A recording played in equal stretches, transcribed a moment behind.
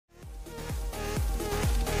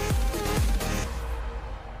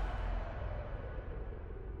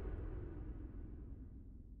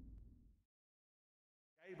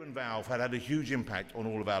and Valve had a huge impact on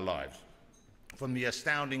all of our lives. From the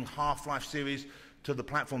astounding Half-Life series to the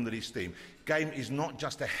platform that is Steam, Gabe is not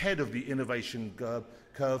just ahead of the innovation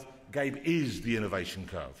curve, Gabe is the innovation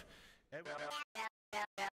curve.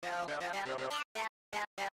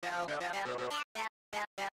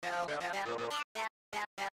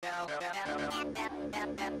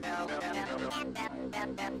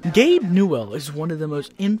 Gabe Newell is one of the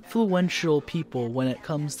most influential people when it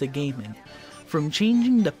comes to gaming. From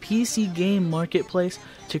changing the PC game marketplace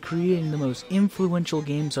to creating the most influential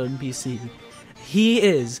games on PC, he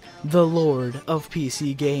is the Lord of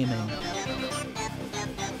PC gaming.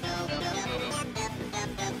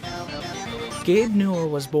 Gabe Newell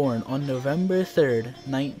was born on November 3rd,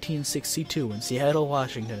 1962 in Seattle,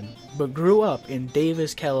 Washington, but grew up in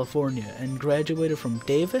Davis, California, and graduated from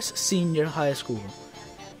Davis Senior High School.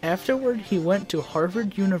 Afterward, he went to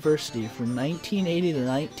Harvard University from 1980 to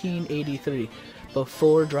 1983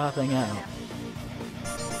 before dropping out.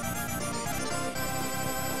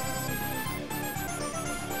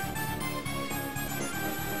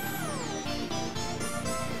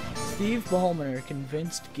 Steve Ballmer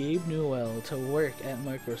convinced Gabe Newell to work at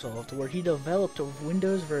Microsoft, where he developed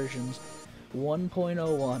Windows versions 1.01,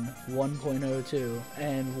 1.02,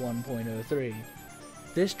 and 1.03.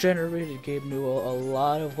 This generated Gabe Newell a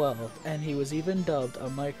lot of wealth, and he was even dubbed a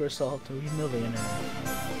Microsoft millionaire.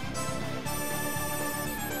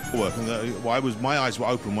 My eyes were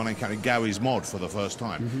open when I encountered Gary's mod for the first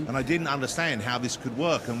time, and I didn't understand how this could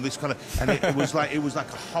work, and it was like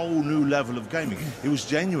a whole new level of gaming. It was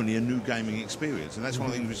genuinely a new gaming experience, and that's one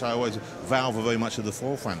of the things which I always Valve are very much at the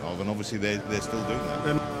forefront of, and obviously they're still doing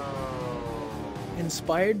that.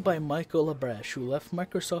 Inspired by Michael Labresh, who left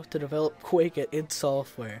Microsoft to develop Quake at id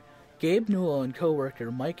Software, Gabe Newell and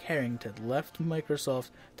co-worker Mike Harrington left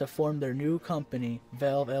Microsoft to form their new company,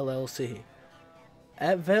 Valve LLC.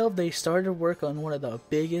 At Valve, they started work on one of the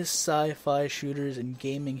biggest sci-fi shooters in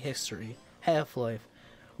gaming history, Half-Life,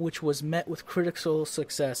 which was met with critical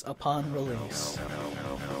success upon release.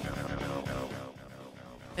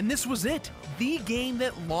 And this was it, the game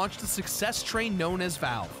that launched the success train known as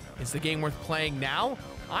Valve. Is the game worth playing now?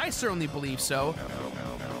 I certainly believe so.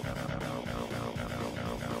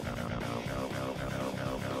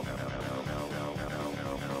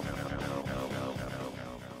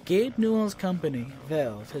 Gabe Newell's company,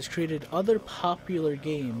 Valve, has created other popular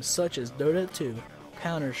games such as Dota 2,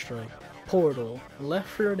 Counter-Strike, Portal, Left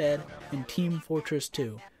 4 Dead, and Team Fortress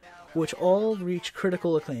 2, which all reach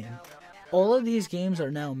critical acclaim. All of these games are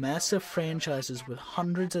now massive franchises with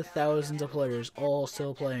hundreds of thousands of players all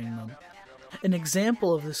still playing them. An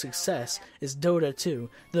example of the success is Dota 2,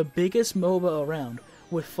 the biggest MOBA around,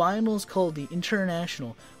 with finals called the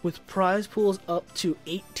International, with prize pools up to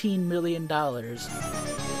 $18 million.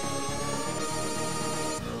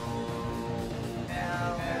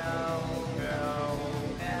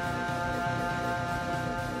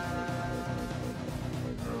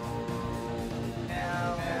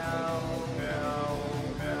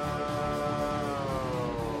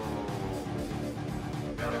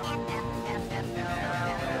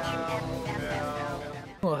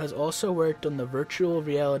 Has also worked on the virtual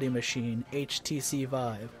reality machine HTC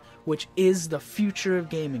Vive, which is the future of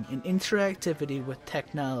gaming and interactivity with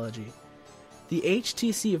technology. The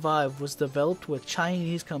HTC Vive was developed with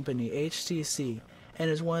Chinese company HTC and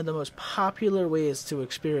is one of the most popular ways to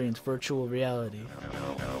experience virtual reality.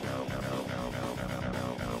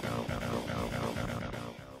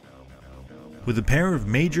 With a pair of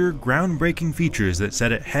major, groundbreaking features that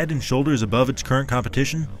set it head and shoulders above its current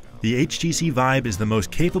competition, the HTC Vive is the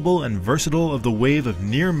most capable and versatile of the wave of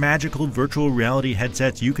near-magical virtual reality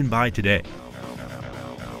headsets you can buy today.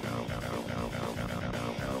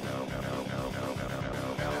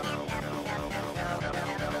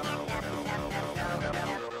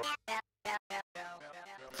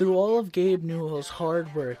 Through all of Gabe Newell's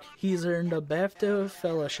hard work, he's earned a BAFTA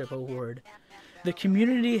Fellowship Award. The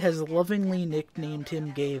community has lovingly nicknamed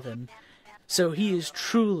him Gavin, so he is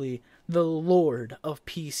truly the Lord of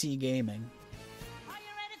PC gaming. Are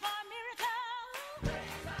you ready for a miracle? Are you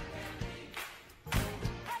ready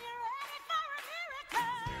for a miracle?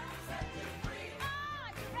 Set you free.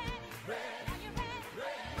 Are you ready? Are you ready?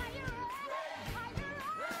 Are you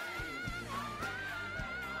ready?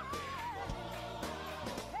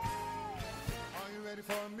 Are you ready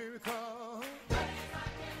for a miracle?